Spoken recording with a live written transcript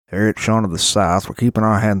Here at Shaun of the South, we're keeping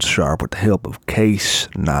our hands sharp with the help of Case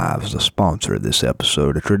Knives, the sponsor of this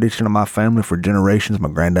episode. A tradition of my family for generations. My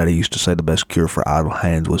granddaddy used to say the best cure for idle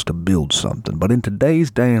hands was to build something. But in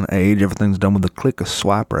today's day and age, everything's done with a click, a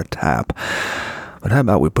swipe, or a tap. But how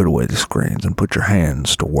about we put away the screens and put your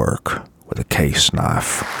hands to work with a Case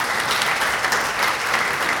Knife?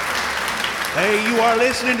 Hey, you are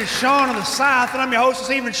listening to Shaun of the South, and I'm your host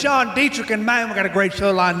this evening, Sean Dietrich, and man, we got a great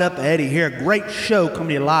show lined up ahead of you here. A great show coming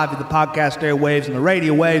to you live to the podcast airwaves and the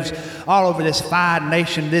radio waves all over this fine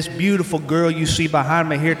nation. This beautiful girl you see behind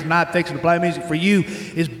me here tonight, fixing to play music for you,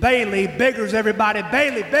 is Bailey Biggers, everybody.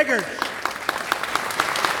 Bailey Biggers.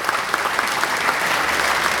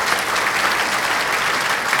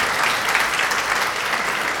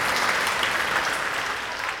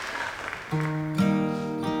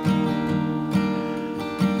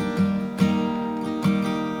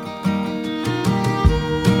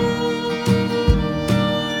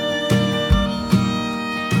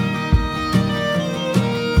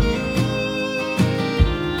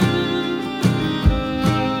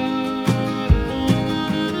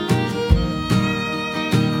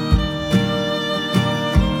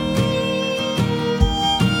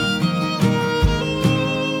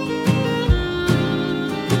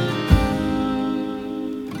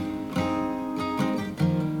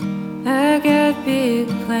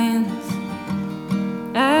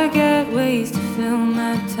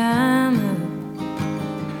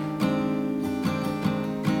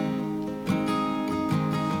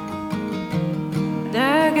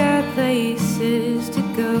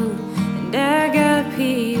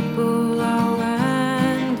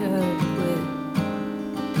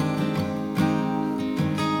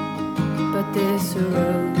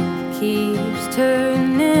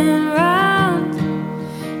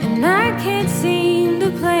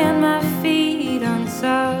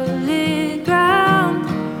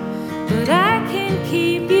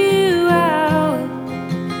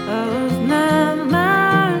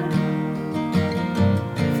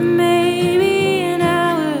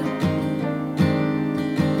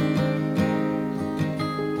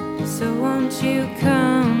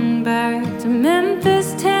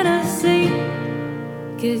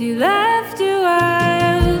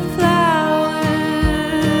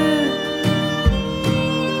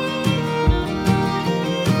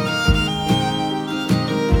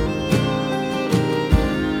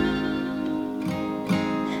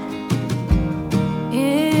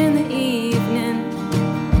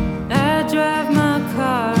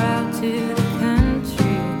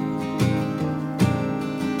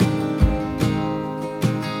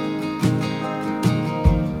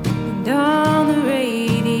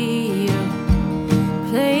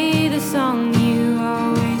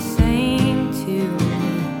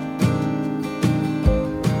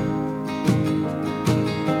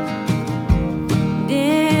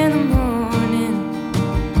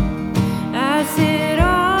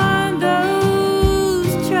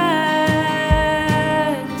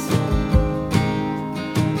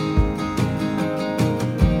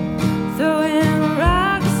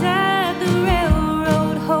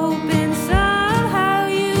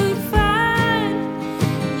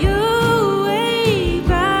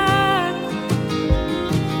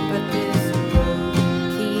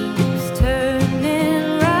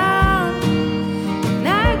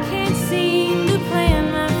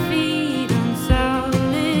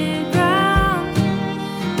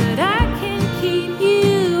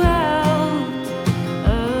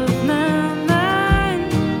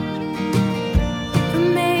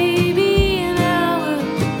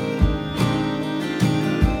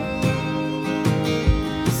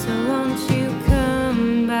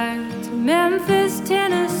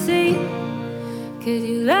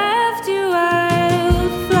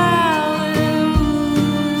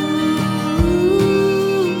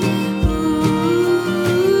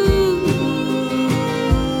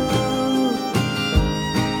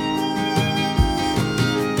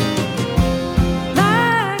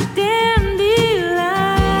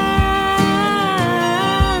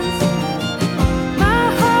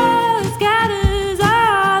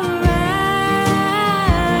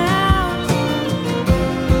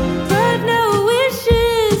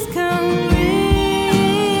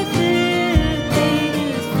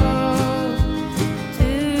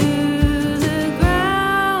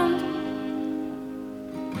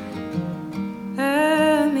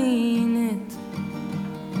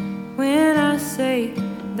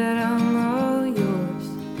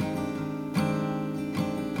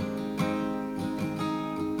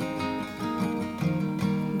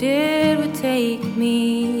 It would take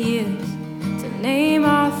me years to name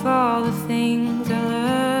off all the things I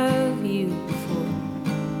love you for.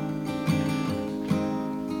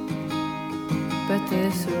 but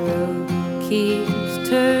this road keeps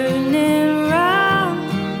turning round,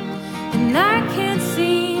 and I can't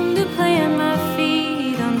seem to plant my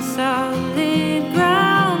feet on solid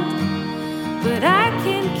ground, but I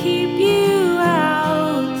can keep you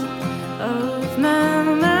out of my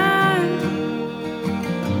mind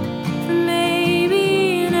for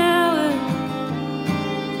maybe an hour.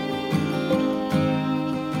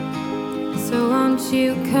 So won't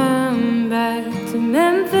you come back to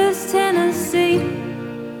Memphis, Tennessee,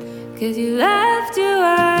 'cause you left your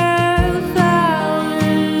wildflowers,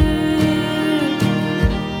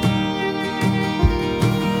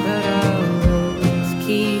 but our roads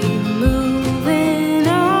keep moving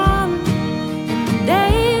on, and the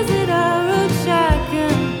days that I rode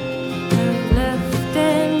shotgun have left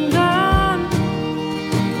and gone.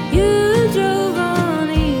 You drove on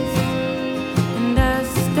east and I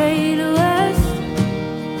stayed west.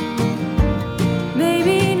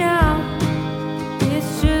 Maybe now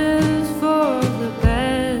it's just for the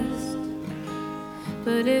best.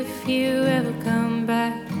 But if you ever come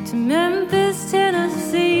back to Memphis,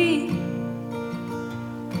 Tennessee,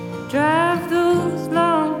 drive those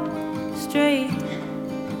long straight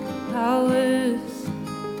hours.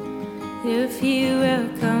 If you ever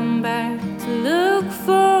come back to look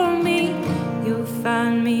for me, you'll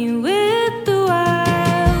find me with the wildflowers.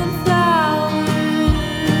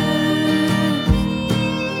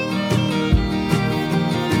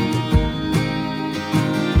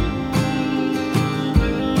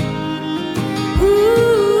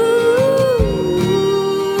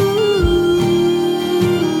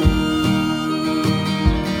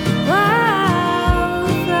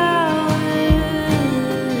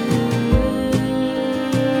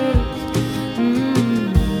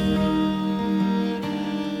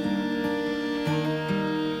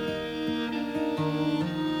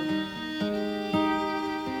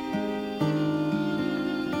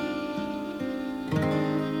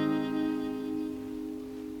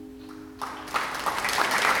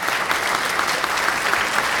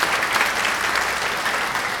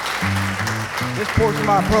 This portion of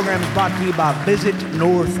our program is brought to you by Visit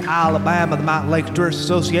North Alabama. The Mountain Lakes Tourist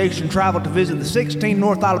Association traveled to visit the 16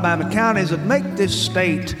 North Alabama counties that make this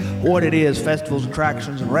state what it is. Festivals,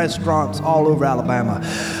 attractions, and restaurants all over Alabama.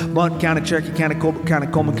 Blount County, Cherokee County, Colbert County,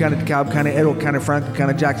 Coleman County, DeKalb County, Edward County, Franklin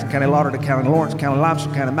County, Jackson County, Lauderdale County, Lawrence County,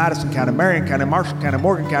 Limestone County, Madison County, Marion County, Marshall County,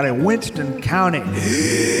 Morgan County, and Winston County.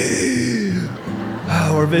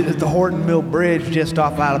 Or visit the Horton Mill Bridge just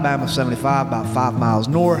off Alabama 75, about 5 miles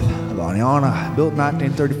north of Aniana. Built in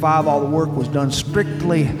 1935, all the work was done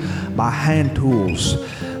strictly by hand tools.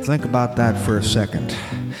 Think about that for a second.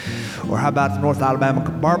 Or how about the North Alabama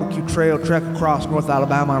Barbecue Trail, trek across North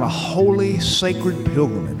Alabama on a holy, sacred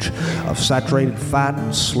pilgrimage of saturated fat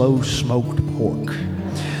and slow-smoked pork.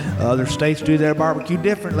 Other states do their barbecue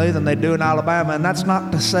differently than they do in Alabama, and that's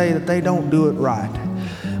not to say that they don't do it right.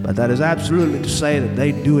 But that is absolutely to say that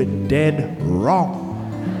they do it dead wrong.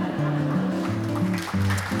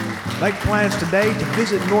 Make plans today to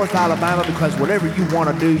visit North Alabama, because whatever you want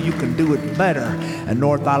to do, you can do it better in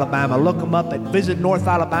North Alabama. Look them up at Visit North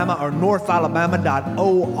Alabama or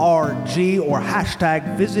northalabama.org or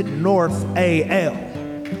hashtag VisitNorthAL.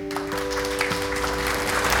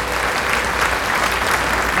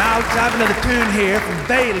 Now let's dive into the tune here from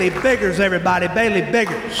Bailey Biggers, everybody. Bailey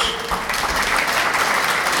Biggers.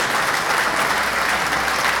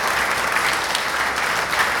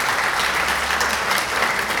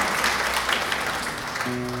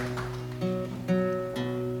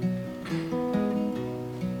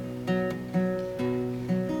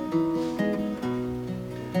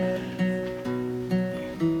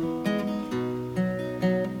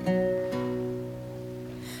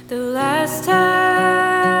 The last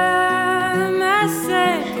time I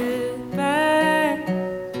said goodbye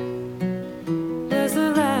was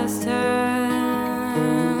the last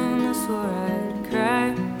time I swore I'd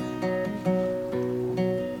cry.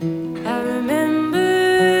 I remember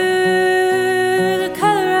the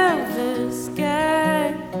color of the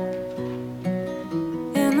sky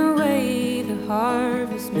and the way the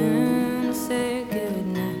harvestmen said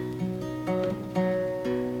goodnight.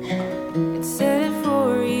 It said it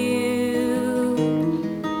for you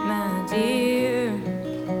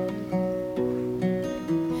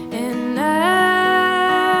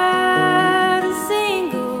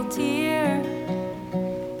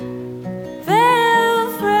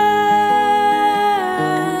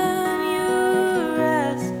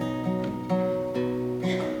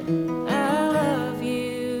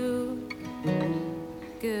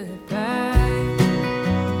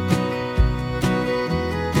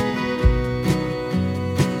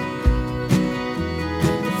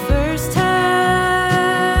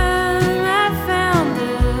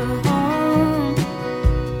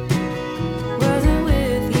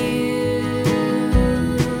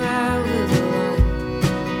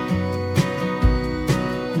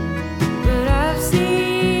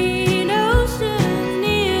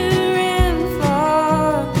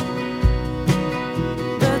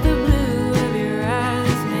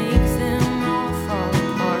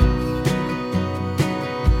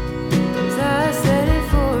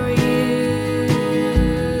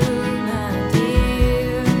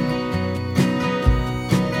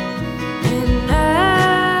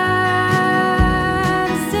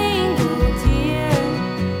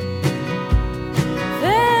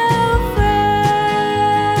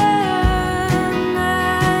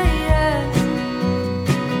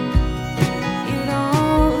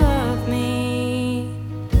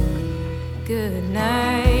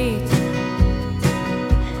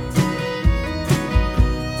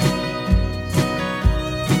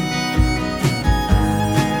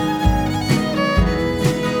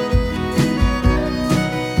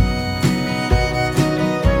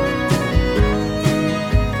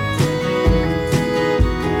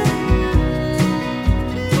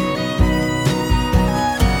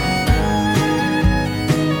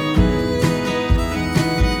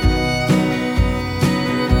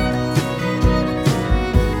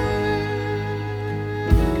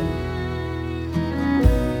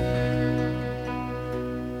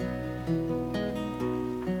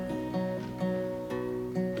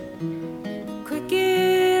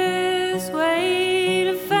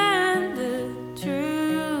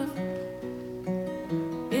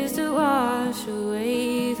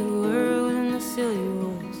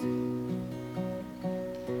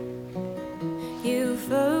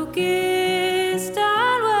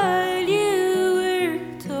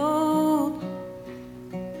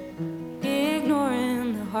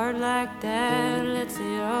heart like that lets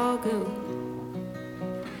it all go.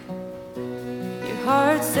 Your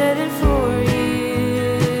heart set it for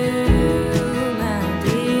you, my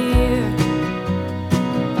dear.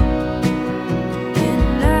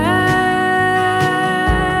 And not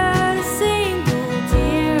a single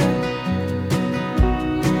tear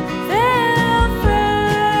fell from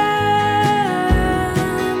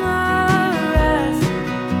our eyes.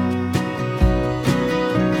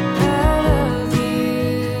 I love you,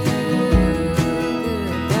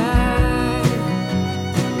 goodbye.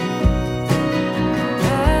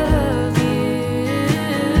 I love you,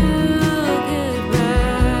 goodbye.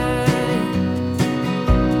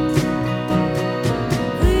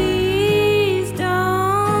 Please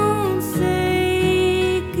don't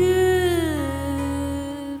say goodbye.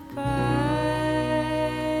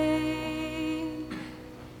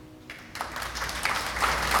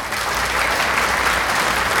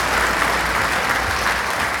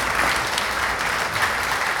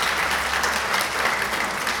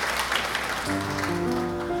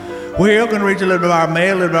 We're going to read a little bit of our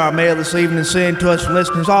mail this evening, sent to us from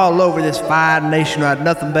listeners all over this fine nation who had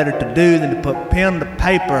nothing better to do than to put pen to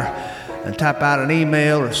paper and type out an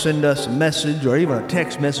email or send us a message or even a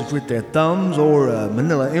text message with their thumbs or a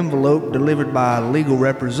manila envelope delivered by legal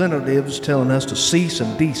representatives telling us to cease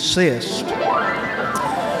and desist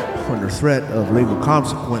under threat of legal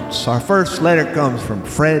consequence. Our first letter comes from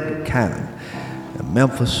Fred Cannon in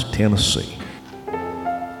Memphis, Tennessee.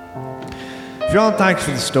 John, thanks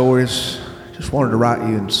for the stories. Just wanted to write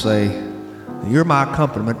you and say you're my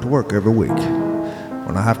accompaniment to work every week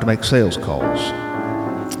when I have to make sales calls.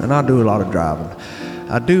 And I do a lot of driving.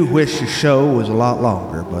 I do wish the show was a lot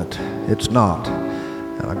longer, but it's not.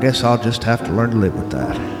 And I guess I'll just have to learn to live with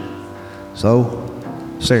that. So,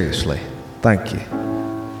 seriously, thank you,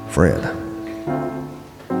 Fred.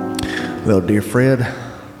 Well, dear Fred,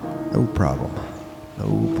 no problem.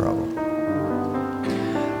 No problem.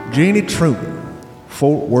 Jeannie Truman,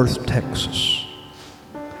 Fort Worth, Texas.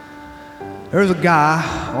 There was a guy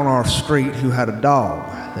on our street who had a dog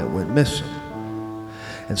that went missing.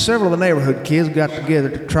 And several of the neighborhood kids got together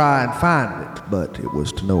to try and find it, but it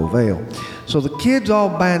was to no avail. So the kids all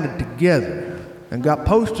banded together and got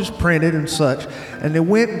posters printed and such, and they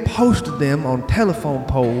went and posted them on telephone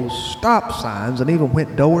poles, stop signs, and even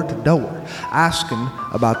went door to door asking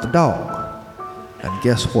about the dog. And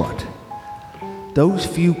guess what? Those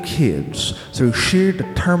few kids, through sheer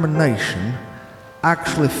determination,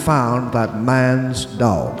 actually found that man's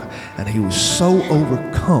dog. And he was so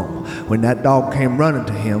overcome when that dog came running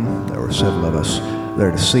to him, there were several of us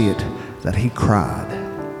there to see it, that he cried.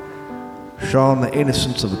 Sean, the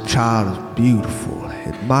innocence of a child is beautiful.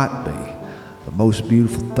 It might be the most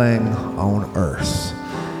beautiful thing on earth.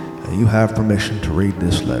 And you have permission to read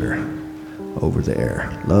this letter over the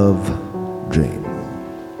air. Love, Jean.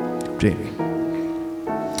 Jeannie.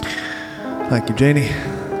 Thank you, Jeannie.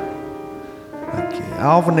 Thank you.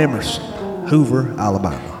 Alvin Emerson, Hoover,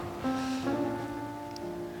 Alabama.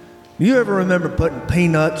 Do you ever remember putting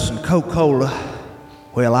peanuts in Coca-Cola?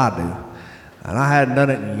 Well, I do. And I hadn't done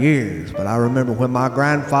it in years, but I remember when my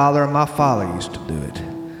grandfather and my father used to do it.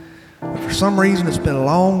 But for some reason, it's been a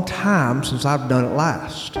long time since I've done it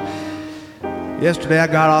last. Yesterday, I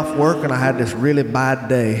got off work and I had this really bad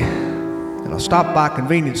day. And I stopped by a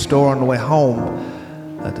convenience store on the way home.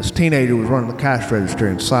 This teenager was running the cash register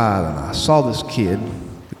inside, and I saw this kid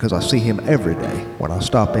because I see him every day when I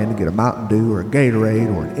stop in to get a Mountain Dew or a Gatorade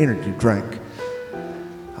or an energy drink.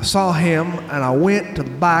 I saw him, and I went to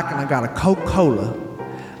the back and I got a Coca-Cola,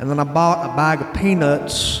 and then I bought a bag of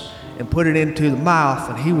peanuts and put it into the mouth,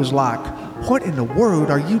 and he was like, "What in the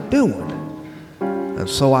world are you doing?" And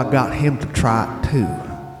so I got him to try it too.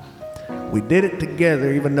 We did it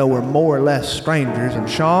together even though we're more or less strangers, and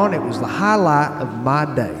Sean, it was the highlight of my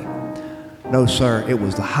day. No, sir, it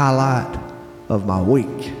was the highlight of my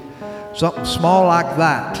week. Something small like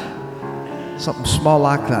that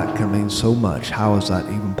can mean so much. How is that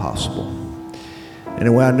even possible?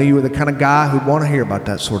 Anyway, I knew you were the kind of guy who'd want to hear about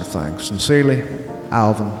that sort of thing. Sincerely,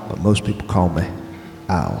 Alvin, but most people call me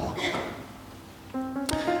Al.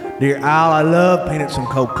 Dear Al, I love peanuts and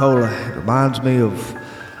Coca-Cola. It reminds me of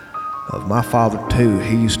my father too.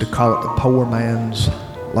 He used to call it the poor man's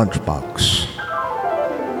lunchbox.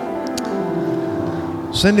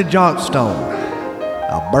 Cindy Johnstone,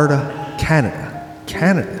 Alberta, Canada.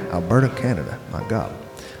 Alberta, Canada. My God.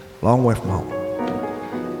 Long way from home.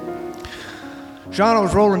 Sean, I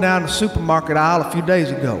was rolling down the supermarket aisle a few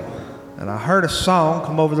days ago, and I heard a song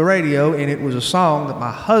come over the radio, and it was a song that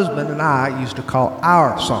my husband and I used to call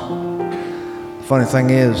our song. The funny thing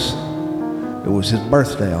is, it was his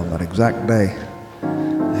birthday on that exact day.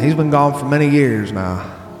 He's been gone for many years now.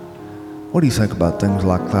 What do you think about things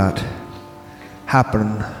like that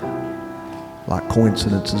happening like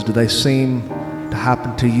coincidences? Do they seem to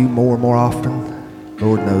happen to you more and more often?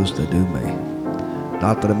 Lord knows they do me.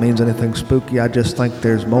 Not that it means anything spooky, I just think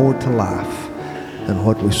there's more to life than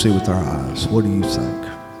what we see with our eyes. What do you think?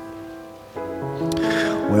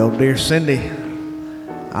 Well, dear Cindy,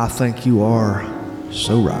 I think you are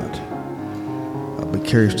so right. I'd be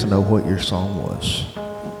curious to know what your song was.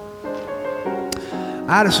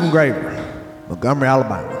 Addison Graver, Montgomery,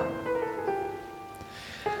 Alabama.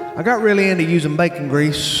 I got really into using bacon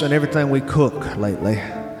grease in everything we cook lately,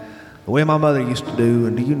 the way my mother used to do,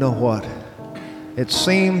 and do you know what? It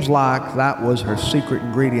seems like that was her secret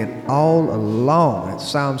ingredient all along. It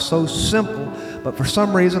sounds so simple, but for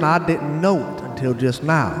some reason I didn't know it until just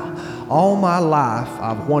now. All my life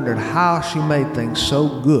I've wondered how she made things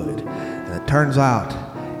so good, and it turns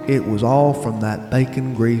out it was all from that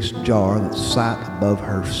bacon grease jar that sat above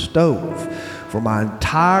her stove. For my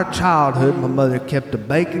entire childhood, my mother kept a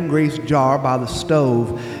bacon grease jar by the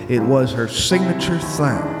stove. It was her signature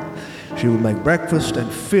thing. She would make breakfast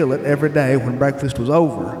and fill it every day when breakfast was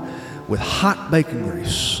over with hot bacon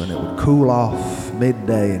grease, and it would cool off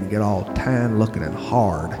midday and get all tan looking and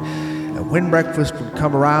hard. And when breakfast would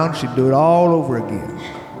come around, she'd do it all over again.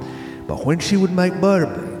 But when she would make butter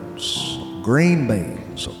beans, green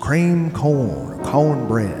beans, or cream corn, or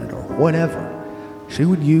cornbread, or whatever, she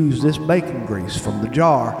would use this bacon grease from the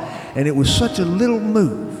jar, and it was such a little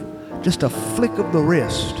move, just a flick of the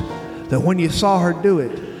wrist, that when you saw her do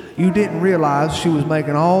it, you didn't realize she was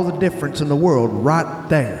making all the difference in the world right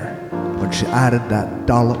there when she added that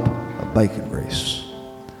dollop of bacon grease.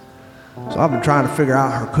 So I've been trying to figure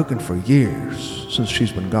out her cooking for years since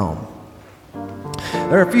she's been gone.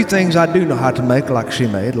 There are a few things I do know how to make like she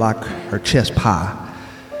made, like her chess pie.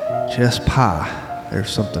 Chess pie, there's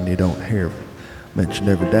something you don't hear mentioned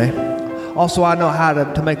every day. Also, I know how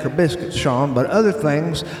to make her biscuits, Sean, but other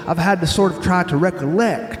things I've had to sort of try to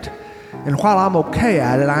recollect. And while I'm okay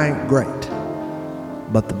at it, I ain't great.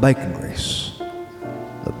 But the bacon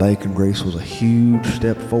grease was a huge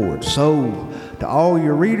step forward. So, to all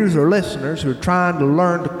your readers or listeners who are trying to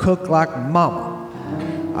learn to cook like Mama,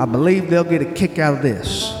 I believe they'll get a kick out of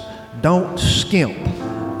this. Don't skimp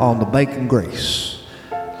on the bacon grease.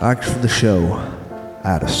 Thanks for the show,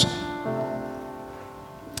 Addison.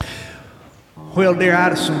 Well, dear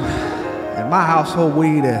Addison, in my household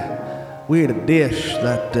we eat a dish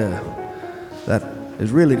that is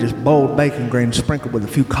really just boiled bacon greens sprinkled with a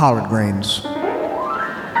few collard greens.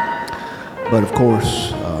 But of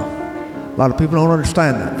course, a lot of people don't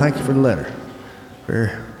understand that. Thank you for the letter. Very,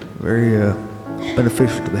 very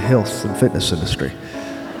beneficial to the health and fitness industry.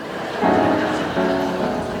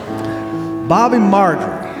 Bobby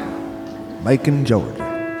Marjorie, Macon, Georgia.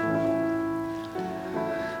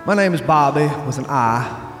 My name is Bobby with an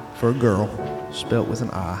I for a girl, spelt with an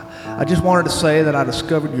I. I just wanted to say that I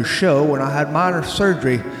discovered your show when I had minor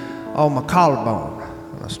surgery on my collarbone.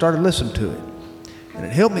 And I started listening to it. And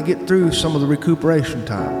it helped me get through some of the recuperation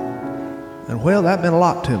time. And well, that meant a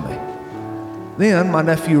lot to me. Then my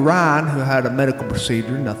nephew Ryan, who had a medical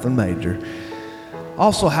procedure, nothing major,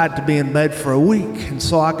 also had to be in bed for a week. And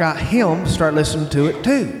so I got him to start listening to it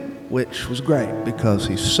too, which was great because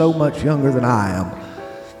he's so much younger than I am.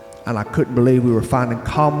 And I couldn't believe we were finding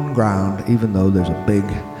common ground even though there's a big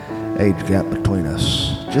age gap between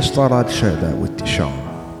us. Just thought I'd share that with you, Sean.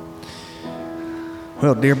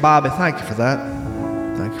 Well, dear Bobby, thank you for that.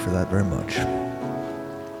 Thank you for that very much.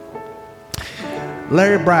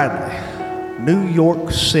 Larry Bradley, New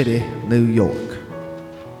York City, New York.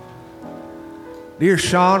 Dear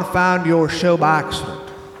Sean, I found your show by accident,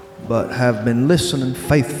 but have been listening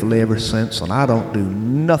faithfully ever since, and I don't do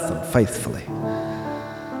nothing faithfully.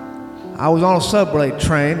 I was on a subway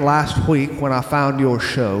train last week when I found your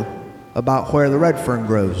show about Where the Red Fern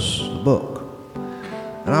Grows, the book.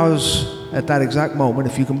 And I was, at that exact moment,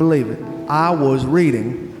 if you can believe it, I was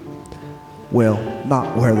reading, well,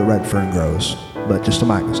 not Where the Red Fern Grows, but just a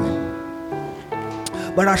magazine.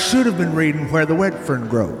 But I should have been reading Where the Red Fern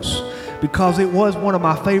Grows, because it was one of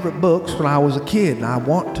my favorite books when I was a kid, and I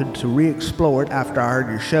wanted to re-explore it after I heard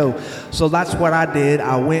your show. So that's what I did.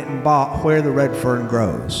 I went and bought Where the Red Fern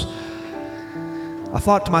Grows. I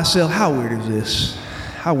thought to myself, how weird is this?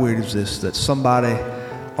 How weird is this that somebody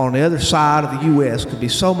on the other side of the U.S. could be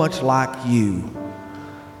so much like you?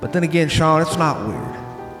 But then again, Sean, it's not weird.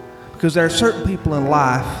 Because there are certain people in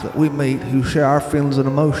life that we meet who share our feelings and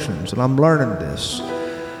emotions, and I'm learning this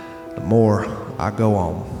the more I go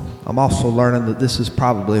on. I'm also learning that this is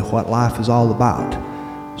probably what life is all about,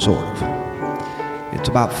 sort of. It's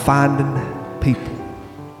about finding people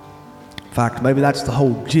In fact, maybe that's the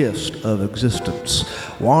whole gist of existence.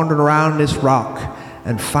 Wandering around this rock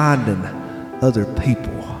and finding other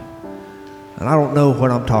people. And I don't know what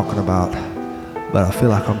I'm talking about, but I feel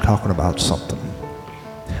like I'm talking about something.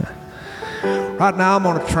 Right now I'm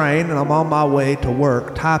on a train and I'm on my way to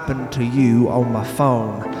work typing to you on my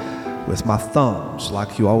phone with my thumbs,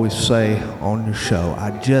 like you always say on your show.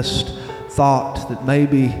 I just thought that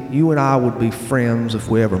maybe you and I would be friends if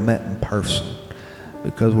we ever met in person,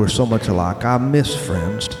 because we're so much alike. I miss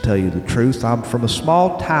friends, to tell you the truth. I'm from a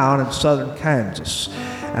small town in southern Kansas,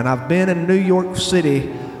 and I've been in New York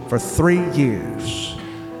City for 3 years.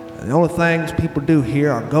 And the only things people do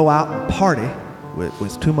here are go out and party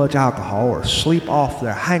with too much alcohol, or sleep off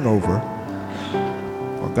their hangover,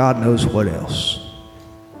 or God knows what else.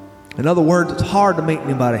 In other words, it's hard to meet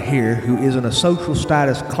anybody here who isn't a social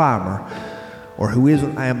status climber or who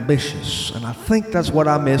isn't ambitious. And I think that's what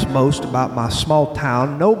I miss most about my small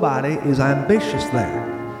town. Nobody is ambitious there.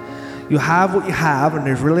 You have what you have, and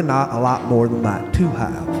there's really not a lot more than that to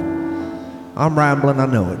have. I'm rambling, I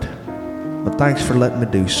know it, but thanks for letting me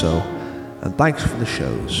do so, and thanks for the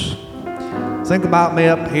shows. Think about me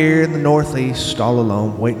up here in the Northeast, all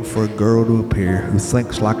alone, waiting for a girl to appear who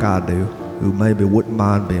thinks like I do, who maybe wouldn't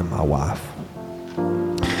mind being my wife.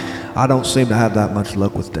 I don't seem to have that much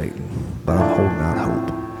luck with dating, but I'm holding out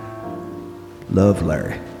hope. Love,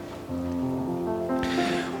 Larry.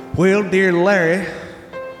 Well, dear Larry,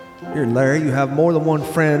 you have more than one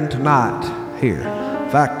friend tonight here. In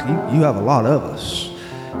fact, you have a lot of us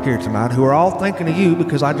here tonight who are all thinking of you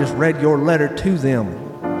because I just read your letter to them.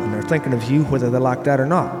 And they're thinking of you whether they like that or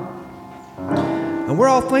not. And we're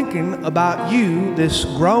all thinking about you, this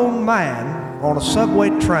grown man on a subway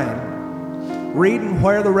train, reading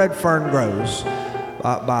Where the Red Fern Grows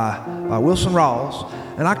by Wilson Rawls.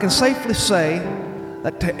 And I can safely say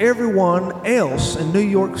that to everyone else in New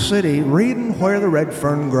York City, reading Where the Red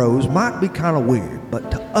Fern Grows might be kind of weird. But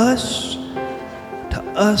to us,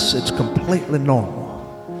 it's completely normal.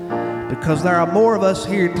 Because there are more of us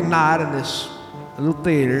here tonight in this little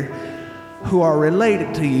theater who are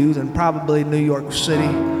related to you than probably New York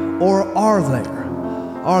City, or are there?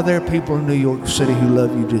 Are there people in New York City who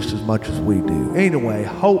love you just as much as we do? Anyway,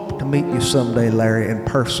 hope to meet you someday, Larry, in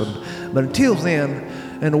person. But until then,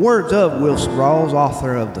 in the words of Wilson Rawls,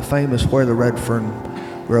 author of the famous Where the Red Fern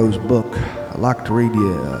Grows book, I'd like to read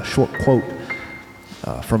you a short quote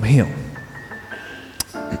from him.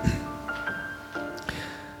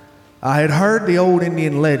 I had heard the old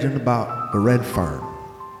Indian legend about the red fern,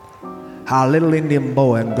 how a little Indian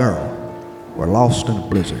boy and girl were lost in a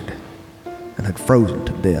blizzard and had frozen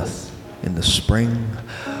to death. In the spring,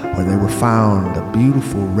 where they were found, the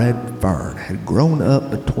beautiful red fern had grown up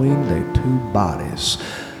between their two bodies.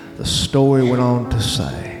 The story went on to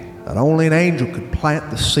say that only an angel could plant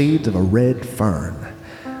the seeds of a red fern,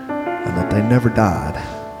 and that they never died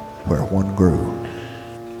where one grew,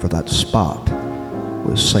 for that spot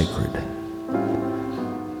was sacred.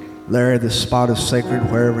 Larry, this spot is sacred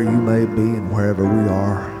wherever you may be and wherever we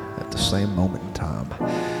are at the same moment in time.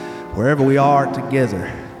 Wherever we are together,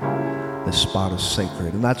 this spot is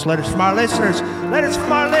sacred. And that's letters from our listeners. Letters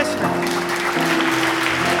from our listeners.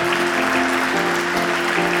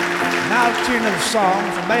 Now let's hear another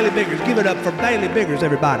song from Bailey Biggers. Give it up for Bailey Biggers,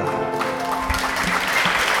 everybody.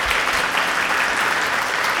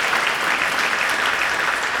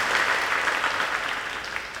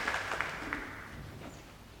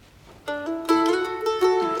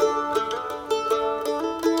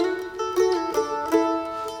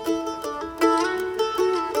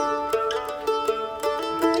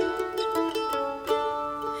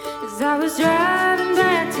 As I was driving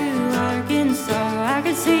back to Arkansas, I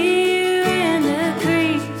could see you in the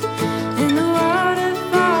creek, and the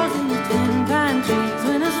waterfalls and the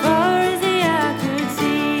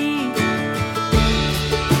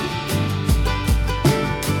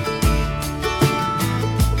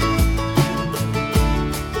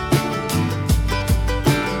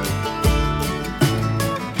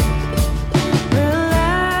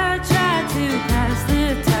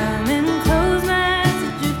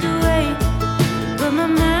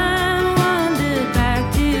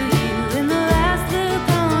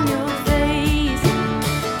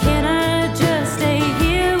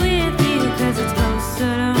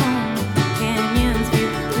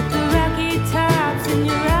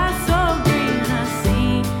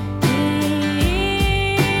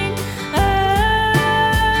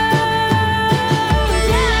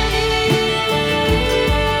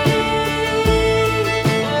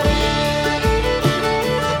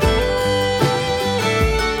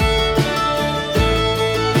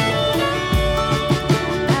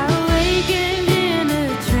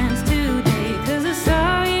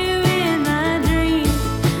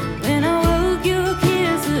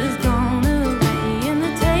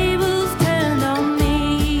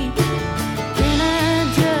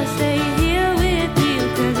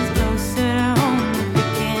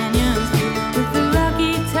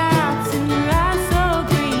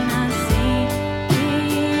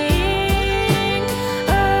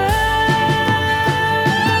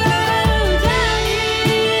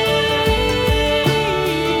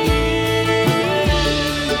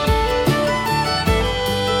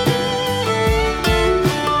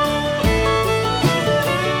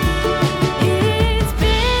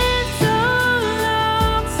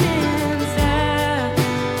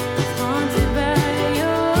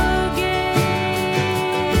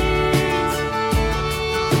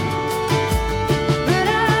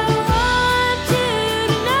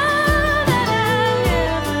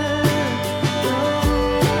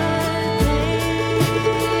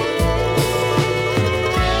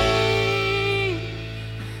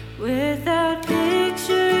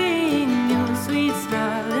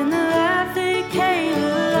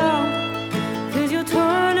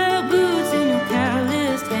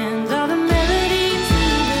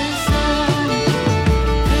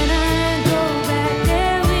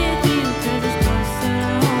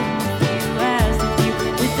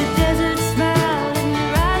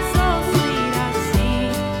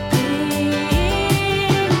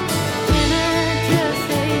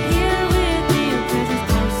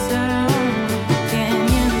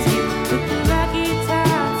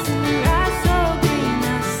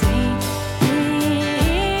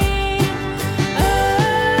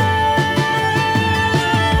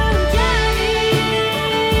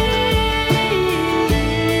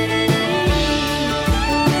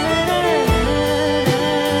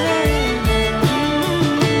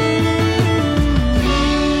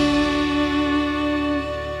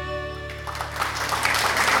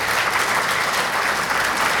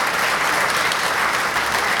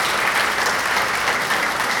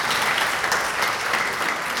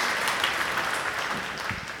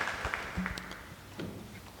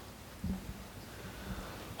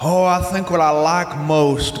Oh, I think what I like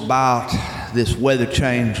most about this weather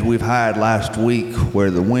change we've had last week, where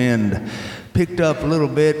the wind picked up a little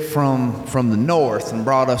bit from the north and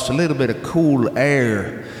brought us a little bit of cool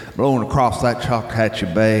air blowing across that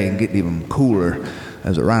Choctawhatchee Bay and getting even cooler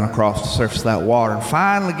as it ran across the surface of that water, and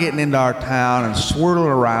finally getting into our town and swirling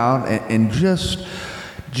around and just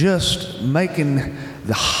making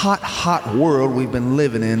the hot world we've been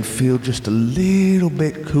living in feel just a little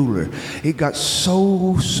bit cooler. It got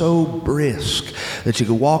so brisk that you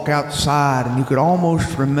could walk outside and you could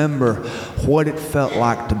almost remember what it felt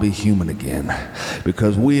like to be human again,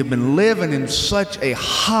 because we have been living in such a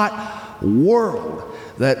hot world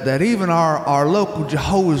that even our local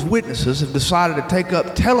Jehovah's Witnesses have decided to take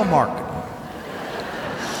up telemarketing.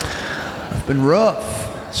 It's been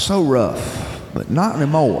rough, so rough, but not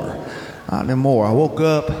anymore. Not anymore. I woke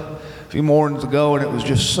up a few mornings ago and it was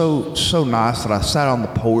just so nice that I sat on the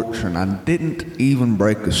porch and I didn't even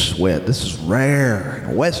break a sweat. This is rare.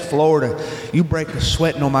 In West Florida, you break a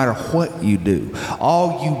sweat no matter what you do.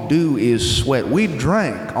 All you do is sweat. We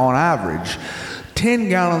drank, on average, 10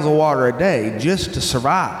 gallons of water a day just to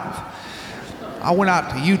survive. I went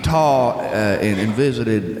out to Utah and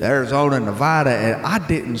visited Arizona and Nevada, and I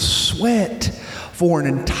didn't sweat for an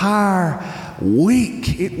entire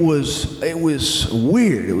week. It was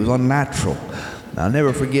weird. It was unnatural. I'll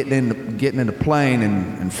never forget getting in the plane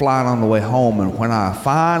and flying on the way home, and when I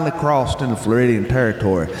finally crossed into Floridian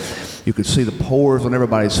territory, you could see the pores on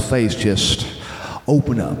everybody's face just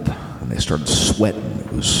open up, and they started sweating.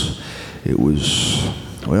 It was,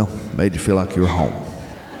 well, made you feel like you were home.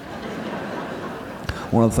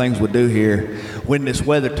 One of the things we do here, when this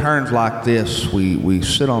weather turns like this, we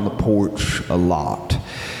sit on the porch a lot.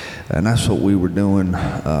 And that's what we were doing.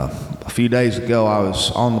 A few days ago, I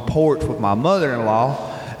was on the porch with my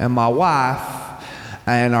mother-in-law and my wife,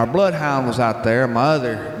 and our bloodhound was out there. My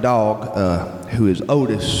other dog, who is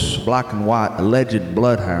Otis, black and white, alleged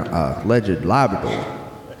Labrador,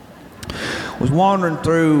 was wandering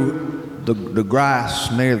through the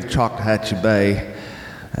grass near the Choctawhatchee Bay,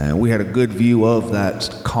 and we had a good view of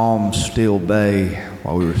that calm, still bay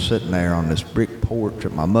while we were sitting there on this brick porch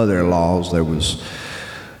at my mother-in-law's. There was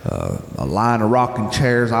a line of rocking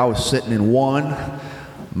chairs. I was sitting in one.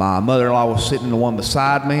 My mother-in-law was sitting in the one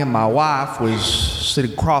beside me, and my wife was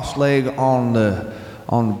sitting cross-legged on the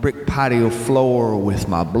brick patio floor with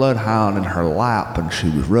my bloodhound in her lap, and she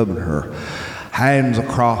was rubbing her hands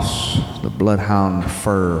across the bloodhound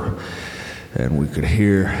fur, and we could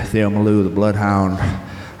hear Thelma Lou, the bloodhound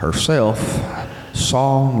herself,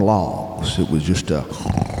 sawing logs. It was just a...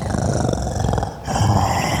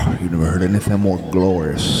 You never heard anything more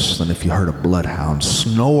glorious than if you heard a bloodhound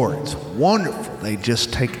snore. It's wonderful. They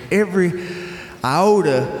just take every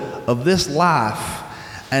iota of this life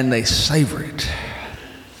and they savor it.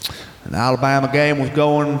 An Alabama game was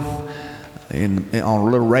going on a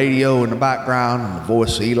little radio in the background, and the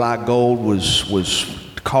voice of Eli Gold was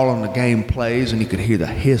calling the game plays, and you could hear the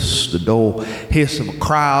hiss, the dull hiss of a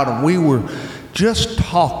crowd, and we were just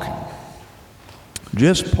talking,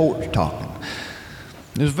 just porch talking.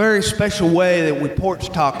 There's a very special way that we porch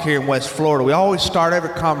talk here in West Florida. We always start every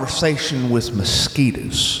conversation with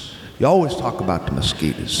mosquitoes. You always talk about the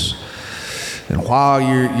mosquitoes. And while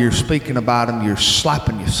you're speaking about them, you're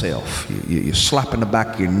slapping yourself. You're slapping the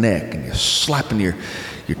back of your neck, and you're slapping your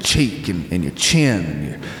cheek and your chin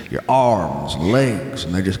and your arms and legs,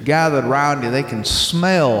 and they're just gathered around you. They can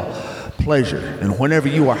smell pleasure, and whenever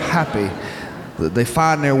you are happy, they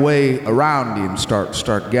find their way around you and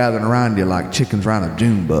start gathering around you like chickens around a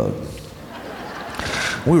June bug.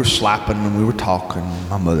 We were slapping and we were talking.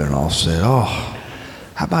 My mother-in-law said, "Oh,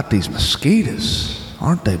 how about these mosquitoes?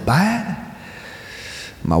 Aren't they bad?"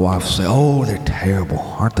 My wife said, "Oh, they're terrible.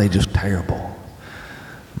 Aren't they just terrible?"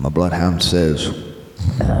 My bloodhound says,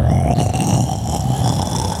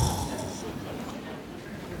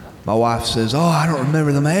 my wife says, "Oh, I don't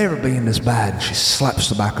remember them ever being this bad." And she slaps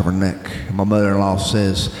the back of her neck. And my mother-in-law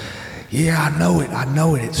says, "Yeah, I know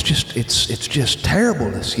it. It's just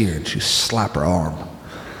terrible this year." And she slapped her arm.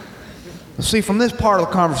 See, from this part of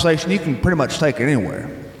the conversation, you can pretty much take it anywhere.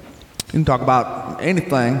 You can talk about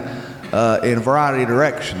anything in a variety of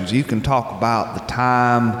directions. You can talk about the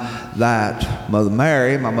time that Mother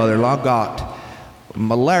Mary, my mother-in-law, got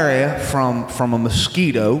malaria from a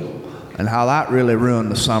mosquito, and how that really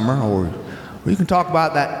ruined the summer. Or you can talk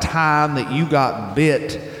about that time that you got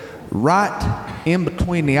bit right in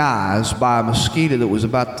between the eyes by a mosquito that was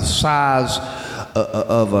about the size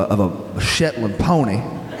of a Shetland pony.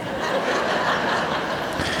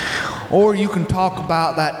 Or you can talk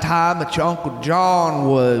about that time that your Uncle John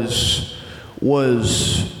was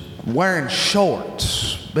wearing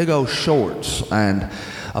shorts big old shorts, and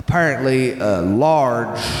apparently a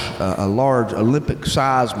large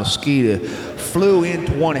Olympic-sized mosquito flew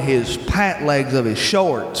into one of his pant legs of his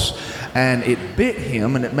shorts, and it bit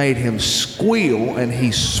him and it made him squeal, and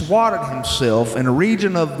he swatted himself in a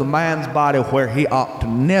region of the man's body where he ought to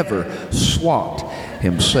never swat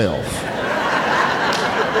himself.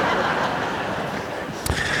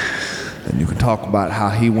 And you can talk about how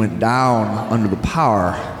he went down under the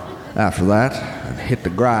power after that and hit the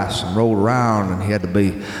grass and rolled around, and he had to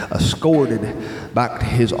be escorted back to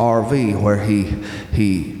his RV where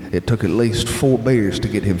it took at least 4 beers to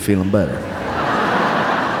get him feeling better.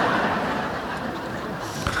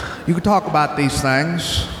 You could talk about these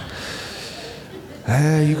things.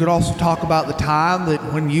 You could also talk about the time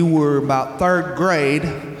that when you were about 3rd grade,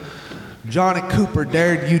 Johnny Cooper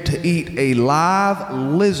dared you to eat a live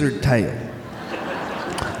lizard tail.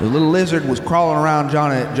 The little lizard was crawling around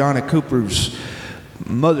Johnny Cooper's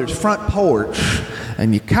mother's front porch,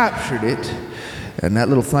 and you captured it, and that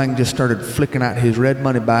little thing just started flicking out his red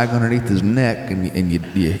money bag underneath his neck, and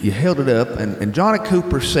you held it up, and Johnny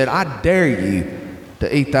Cooper said, "I dare you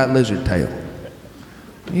to eat that lizard tail."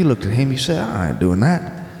 You looked at him, you said, "I ain't doing that."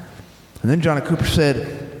 And then Johnny Cooper said,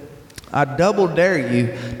 "I double dare you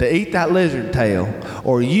to eat that lizard tail,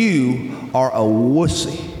 or you are a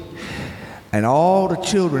wussy." And all the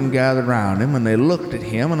children gathered around him, and they looked at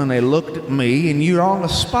him, and then they looked at me, and you're on the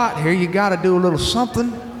spot here, you got to do a little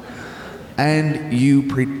something, and you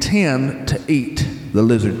pretend to eat the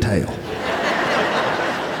lizard tail.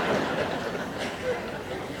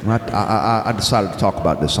 I decided to talk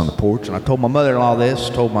about this on the porch, and I told my mother-in-law this,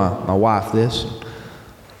 told my wife this.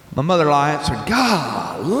 My mother-in-law answered,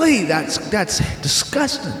 "Golly, that's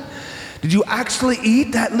disgusting. Did you actually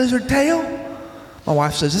eat that lizard tail?" My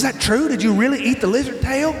wife says, "Is that true? Did you really eat the lizard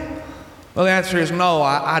tail?" Well, the answer is no,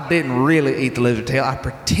 I didn't really eat the lizard tail. I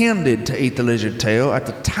pretended to eat the lizard tail. At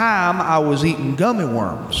the time, I was eating gummy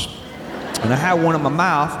worms, and I had one in my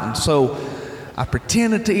mouth, and so I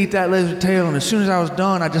pretended to eat that lizard tail, and as soon as I was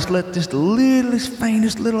done, I just let this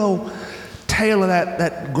faintest little old tail of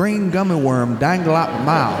that green gummy worm dangle out my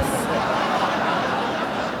mouth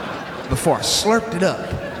before I slurped it up.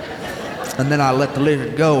 And then I let the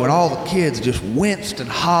lizard go, and all the kids just winced and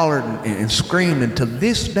hollered and screamed, and to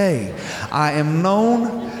this day, I am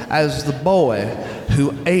known as the boy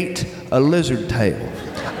who ate a lizard tail.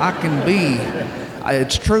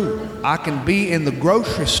 It's true, I can be in the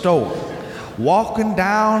grocery store, walking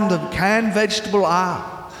down the canned vegetable aisle,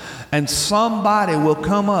 and somebody will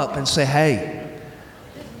come up and say, "Hey,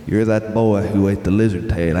 you're that boy who ate the lizard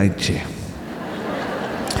tail, ain't you?"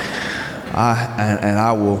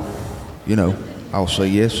 I will, I'll say,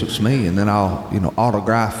 "Yes, it's me," and then I'll,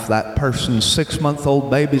 autograph that person's 6-month-old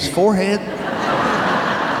baby's forehead.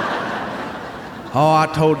 Oh, I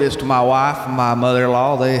told this to my wife and my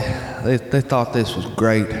mother-in-law. They thought this was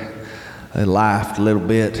great. They laughed a little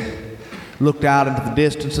bit, looked out into the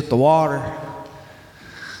distance at the water,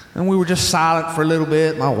 and we were just silent for a little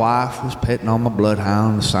bit. My wife was petting on my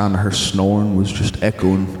bloodhound. The sound of her snoring was just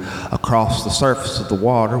echoing across the surface of the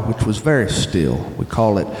water, which was very still. We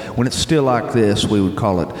call it, when it's still like this, we would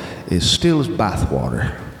call it as still as bath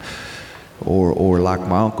water. Or like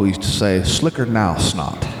my uncle used to say, slicker than owl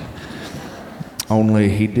snot. Only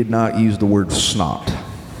he did not use the word snot.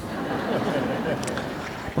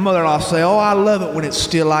 My mother-in-law say, "Oh, I love it when it's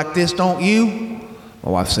still like this, don't you?"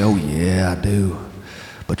 My wife say, "Oh yeah, I do.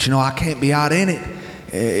 But I can't be out in it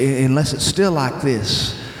unless it's still like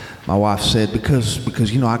this." My wife said, because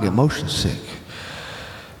I get motion sick.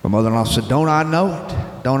 My mother-in-law said, "Don't I know it?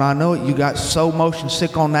 Don't I know it? You got so motion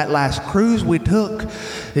sick on that last cruise we took,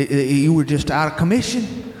 you were just out of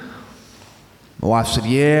commission." My wife said,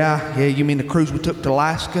 yeah, you mean the cruise we took to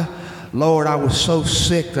Alaska? Lord, I was so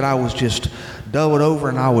sick that I was just doubled over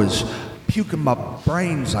and I was puking my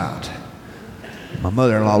brains out. My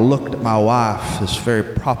mother-in-law looked at my wife, this very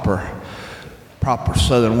proper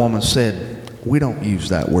Southern woman, said, "We don't use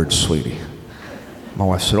that word, sweetie." My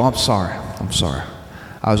wife said, "Oh, I'm sorry.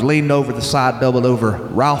 I was leaned over the side, doubled over,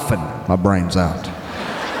 Ralphing my brains out."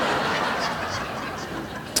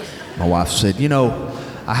 My wife said,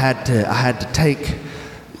 I had to take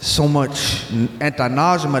so much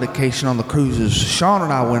anti-nausea medication on the cruises Sean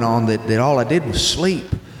and I went on that all I did was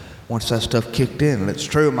sleep once that stuff kicked in. And it's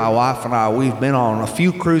true, my wife and I, we've been on a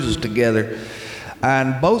few cruises together,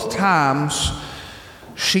 and both times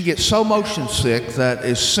she gets so motion sick that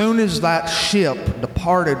as soon as that ship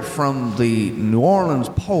departed from the New Orleans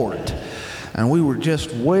port and we were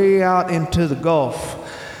just way out into the Gulf,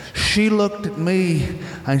 she looked at me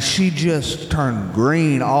and she just turned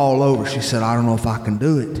green all over. She said, I don't know if I can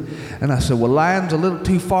do it. And I said, well, land's a little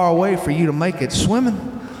too far away for you to make it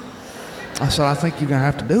swimming. I said, I think you're going to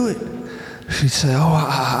have to do it. She said,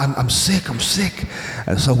 oh, I'm sick.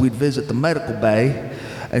 And so we'd visit the medical bay,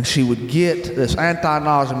 and she would get this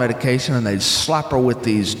anti-nausea medication, and they'd slap her with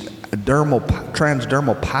these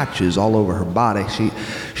transdermal patches all over her body.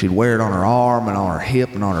 She'd wear it on her arm and on her hip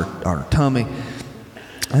and on her tummy.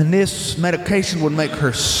 And this medication would make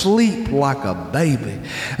her sleep like a baby.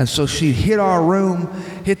 And so she'd hit our room,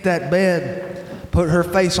 hit that bed, put her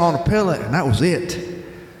face on a pillow, and that was it.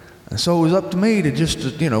 And so it was up to me to just,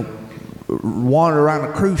 wander around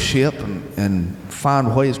the cruise ship and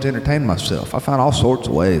find ways to entertain myself. I found all sorts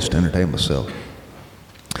of ways to entertain myself.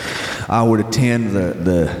 I would attend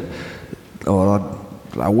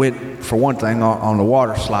I went, for one thing, on the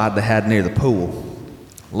water slide they had near the pool.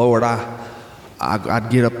 Lord, I'd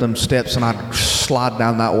get up them steps and I'd slide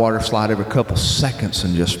down that water slide every couple seconds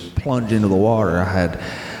and just plunge into the water.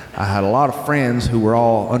 I had a lot of friends who were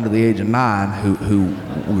all under the age of 9 who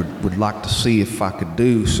would like to see if I could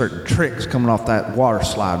do certain tricks coming off that water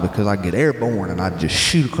slide, because I'd get airborne and I'd just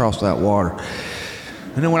shoot across that water.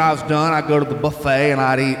 And then when I was done, I'd go to the buffet and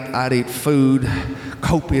I'd eat food,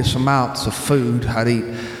 copious amounts of food. I'd eat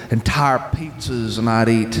entire pizzas, and I'd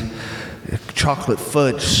eat chocolate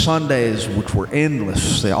fudge sundaes, which were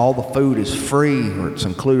endless. All the food is free, or it's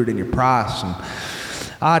included in your price. And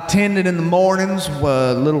I attended in the mornings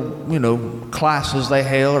little classes they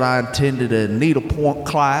held. I attended a needlepoint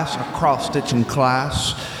class and a cross-stitching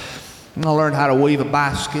class. And I learned how to weave a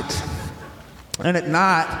basket. And at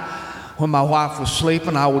night, when my wife was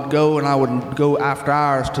sleeping, I would go after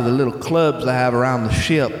hours to the little clubs they have around the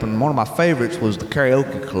ship. And one of my favorites was the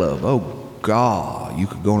karaoke club. Oh, God, you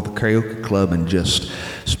could go to the karaoke club and just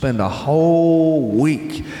spend a whole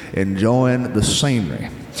week enjoying the scenery.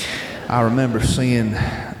 I remember seeing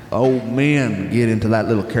old men get into that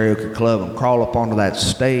little karaoke club and crawl up onto that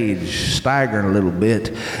stage, staggering a little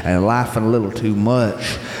bit and laughing a little too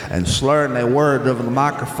much and slurring their words over the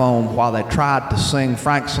microphone while they tried to sing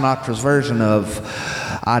Frank Sinatra's version of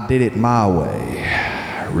I Did It My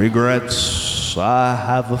Way. Regrets, I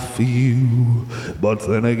have a few, but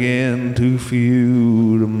then again too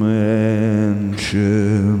few to mention.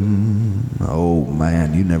 Oh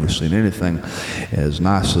man, you never seen anything as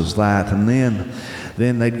nice as that. And then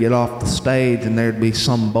they'd get off the stage and there'd be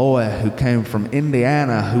some boy who came from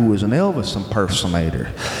Indiana who was an Elvis impersonator.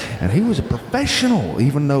 And he was a professional,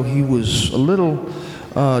 even though he was a little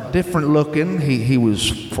different looking. He was,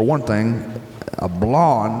 for one thing, a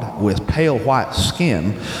blonde with pale white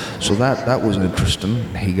skin, so that was interesting.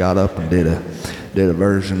 He got up and did a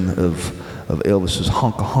version of Elvis's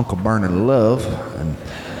Hunka Hunka Burning Love, and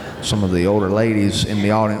some of the older ladies in the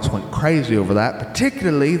audience went crazy over that,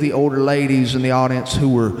 particularly the older ladies in the audience who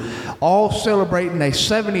were all celebrating their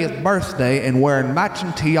 70th birthday and wearing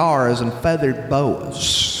matching tiaras and feathered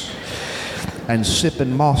boas and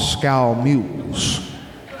sipping Moscow mules.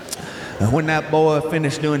 And when that boy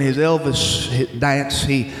finished doing his Elvis dance,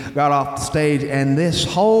 he got off the stage, and this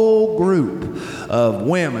whole group of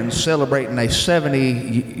women celebrating their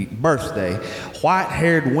 70th birthday,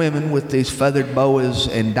 white-haired women with these feathered boas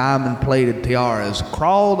and diamond-plated tiaras,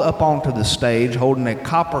 crawled up onto the stage holding their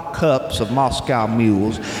copper cups of Moscow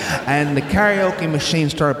mules, and the karaoke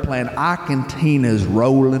machine started playing Ike and Tina's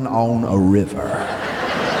Rolling on a River.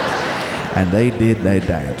 And they did their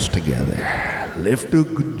dance together. Left a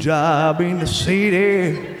good job in the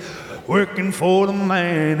city, working for the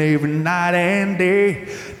man every night and day.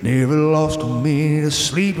 Never lost a minute of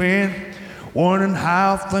sleeping, wondering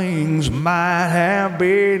how things might have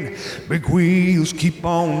been. Big wheels keep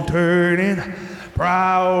on turning,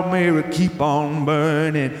 proud Mary keep on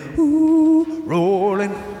burning. Ooh,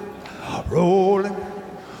 rolling, rolling,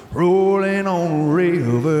 rolling on a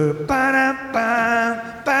river.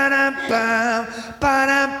 Ba-dum-bum, ba-dum-bum,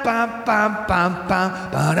 ba-dum-bum-bum-bum-bum,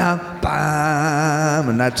 ba-dum-bum.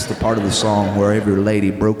 And that's the part of the song where every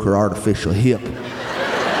lady broke her artificial hip.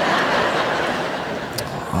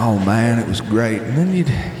 Oh man, it was great. And then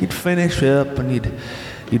you'd finish up and you'd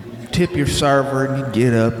tip your server and you'd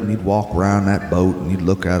get up and you'd walk around that boat and you'd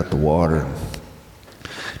look out at the water and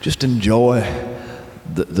just enjoy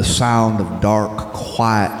the sound of dark,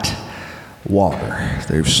 quiet water.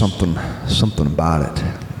 There's something about it.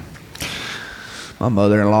 My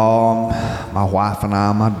mother-in-law, my wife and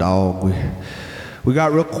I, my dog, we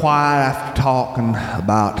got real quiet after talking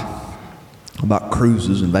about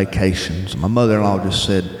cruises and vacations. My mother-in-law just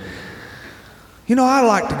said, I'd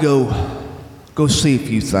like to go see a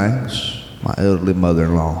few things. My elderly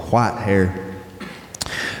mother-in-law, white hair,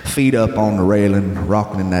 feet up on the railing,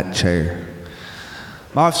 rocking in that chair.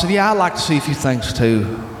 My wife said, yeah, I'd like to see a few things too.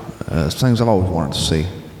 Things I've always wanted to see.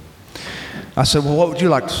 I said, well, what would you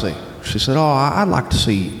like to see? She said, oh, I'd like to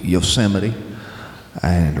see Yosemite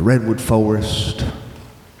and redwood forest.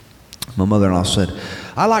 My mother-in-law said,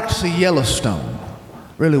 I'd like to see Yellowstone.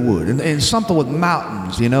 Really would. And something with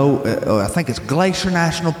mountains, you know. I think it's Glacier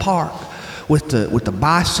National Park with the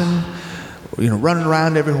bison, you know, running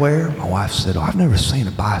around everywhere. My wife said, oh, I've never seen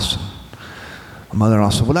a bison. My mother-in-law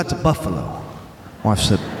said, well, that's a buffalo. My wife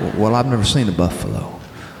said, well, I've never seen a buffalo.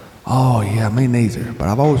 Oh, yeah, me neither, but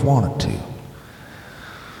I've always wanted to.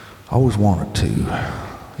 Always wanted to.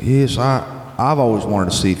 Yes, I've always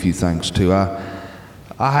wanted to see a few things too. I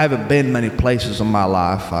haven't been many places in my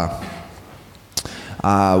life.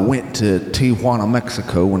 I went to Tijuana,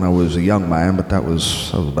 Mexico when I was a young man, but that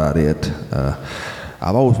was about it.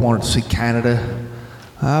 I've always wanted to see Canada.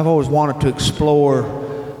 I've always wanted to explore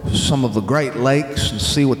some of the Great Lakes and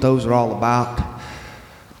see what those are all about.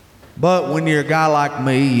 But when you're a guy like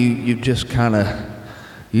me, you just kind of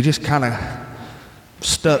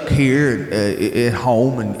stuck here at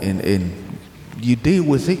home, and you deal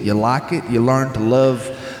with it. You like it. You learn to love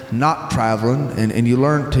not traveling, and you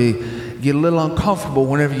learn to get a little uncomfortable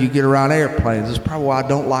whenever you get around airplanes. That's probably why I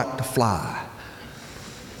don't like to fly.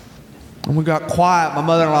 When we got quiet, my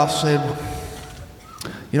mother-in-law said,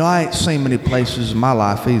 you know, I ain't seen many places in my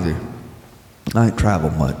life either. I ain't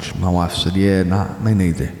traveled much. My wife said, yeah, not me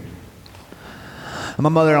neither. And my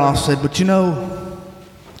mother-in-law said, but you know,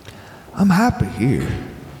 I'm happy here.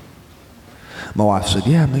 My wife said,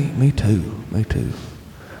 yeah, me too.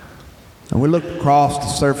 And we looked across the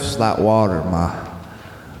surface of that water. My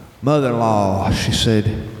mother-in-law, she said,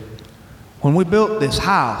 when we built this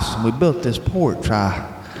house and we built this porch,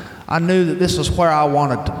 I knew that this is where I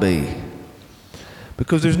wanted to be.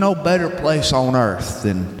 Because there's no better place on earth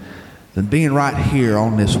than being right here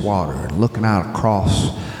on this water and looking out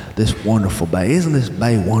across this wonderful bay. Isn't this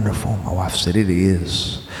bay wonderful? My wife said, it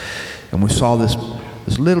is. And we saw this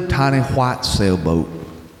little tiny white sailboat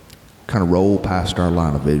kind of roll past our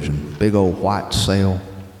line of vision. Big old white sail.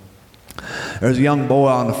 There was a young boy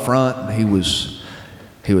on the front, and he was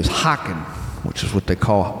hiking, which is what they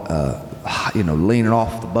call, leaning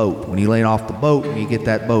off the boat. When you lean off the boat and you get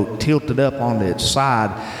that boat tilted up onto its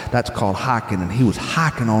side, that's called hiking. And he was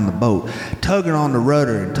hiking on the boat, tugging on the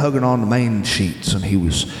rudder and tugging on the main sheets, and he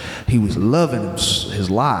was loving his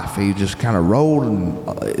life. He just kind of rolled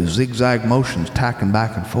in zigzag motions, tacking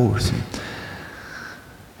back and forth. And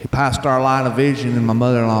he passed our line of vision, and my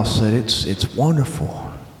mother-in-law said, it's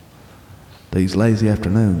wonderful, these lazy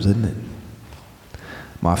afternoons, isn't it?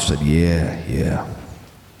 My wife said, yeah.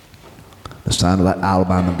 The sound of that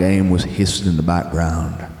Alabama game was hissing in the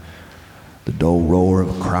background. The dull roar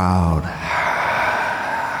of a crowd.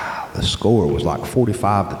 The score was like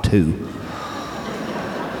 45-2.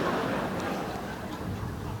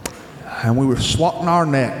 And we were swatting our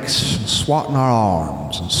necks and swatting our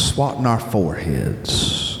arms and swatting our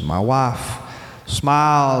foreheads. My wife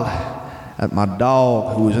smiled at my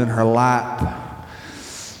dog who was in her lap.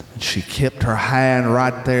 And she kept her hand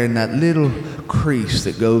right there in that little crease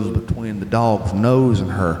that goes between the dog's nose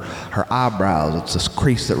and her eyebrows. It's this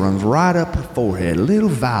crease that runs right up her forehead, a little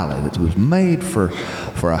valley that was made for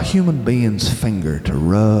a human being's finger to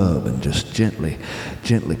rub and just gently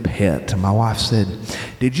pet. And my wife said,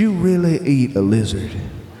 did you really eat a lizard?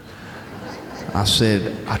 I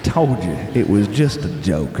said, I told you, it was just a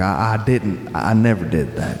joke. I never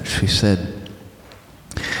did that. She said,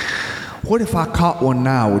 what if I caught one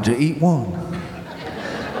now? Would you eat one?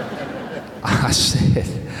 I said,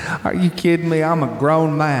 are you kidding me? I'm a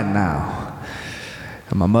grown man now.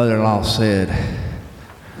 And my mother-in-law said,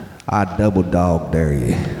 I double dog dare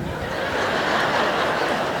you.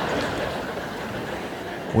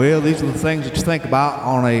 Well, these are the things that you think about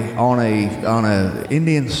on a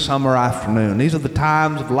Indian summer afternoon. These are the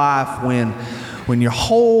times of life when your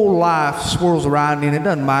whole life swirls around you, and it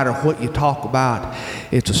doesn't matter what you talk about.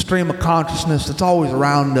 It's a stream of consciousness that's always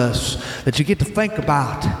around us that you get to think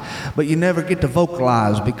about, but you never get to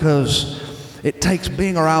vocalize, because it takes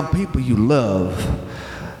being around people you love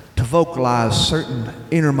to vocalize certain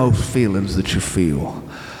innermost feelings that you feel.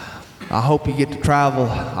 I hope you get to travel.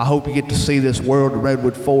 I hope you get to see this world, the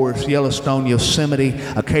Redwood Forest, Yellowstone, Yosemite,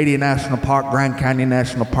 Acadia National Park, Grand Canyon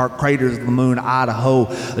National Park, Craters of the Moon, Idaho,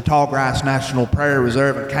 the Tallgrass National Prairie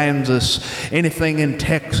Reserve in Kansas, anything in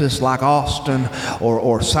Texas like Austin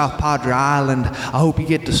or South Padre Island. I hope you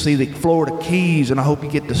get to see the Florida Keys, and I hope you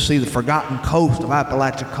get to see the forgotten coast of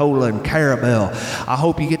Apalachicola and Carabel. I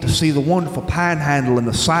hope you get to see the wonderful Panhandle and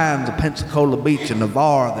the sands of Pensacola Beach and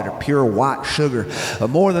Navarre that are pure white sugar. But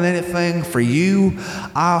more than anything, for you,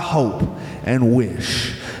 I hope and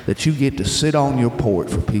wish that you get to sit on your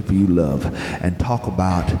porch with people you love and talk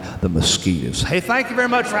about the mosquitoes. Hey, thank you very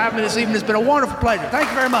much for having me this evening. It's been a wonderful pleasure. Thank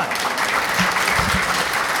you very much.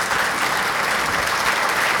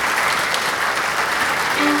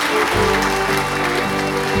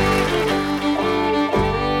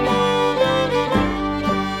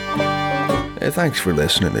 Hey, thanks for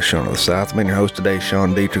listening to Sean of the South. I've been your host today,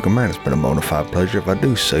 Sean Dietrich, and man, it's been a bona fide pleasure if I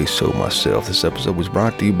do say so myself. This episode was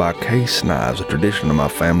brought to you by Case Knives, a tradition of my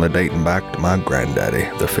family dating back to my granddaddy,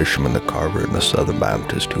 the fisherman, the carver, and the Southern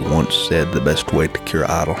Baptist, who once said the best way to cure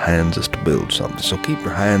idle hands is to build something. So keep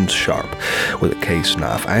your hands sharp with a Case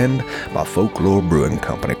Knife. And by Folklore Brewing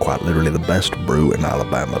Company, quite literally the best brew in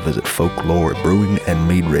Alabama. Visit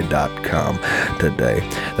folklorebrewingandmeadery.com today.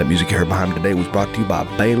 That music you heard behind me today was brought to you by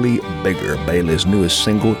Bailey Bigger. Bailey's newest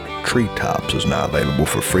single, Treetops, is now available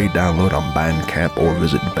for free download on Bandcamp, or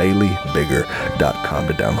visit BaileyBigger.com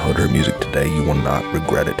to download her music today. You will not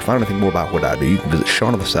regret it. To find anything more about what I do, you can visit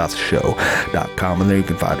SeanOfTheSouthShow.com, and there you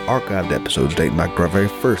can find archived episodes dating back to our very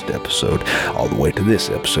first episode, all the way to this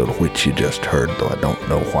episode, which you just heard, though I don't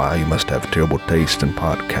know why. You must have terrible taste in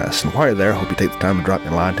podcasts. And while you're there, I hope you take the time to drop me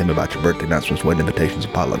a line, tell me about your birthday announcements, wedding invitations,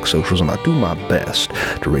 and potluck socials, and I do my best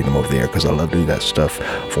to read them over the air because I love to do that stuff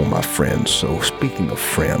for my friends. So speaking of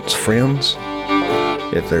friends,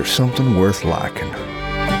 if there's something worth liking,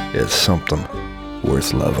 it's something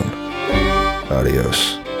worth loving.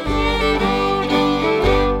 Adios.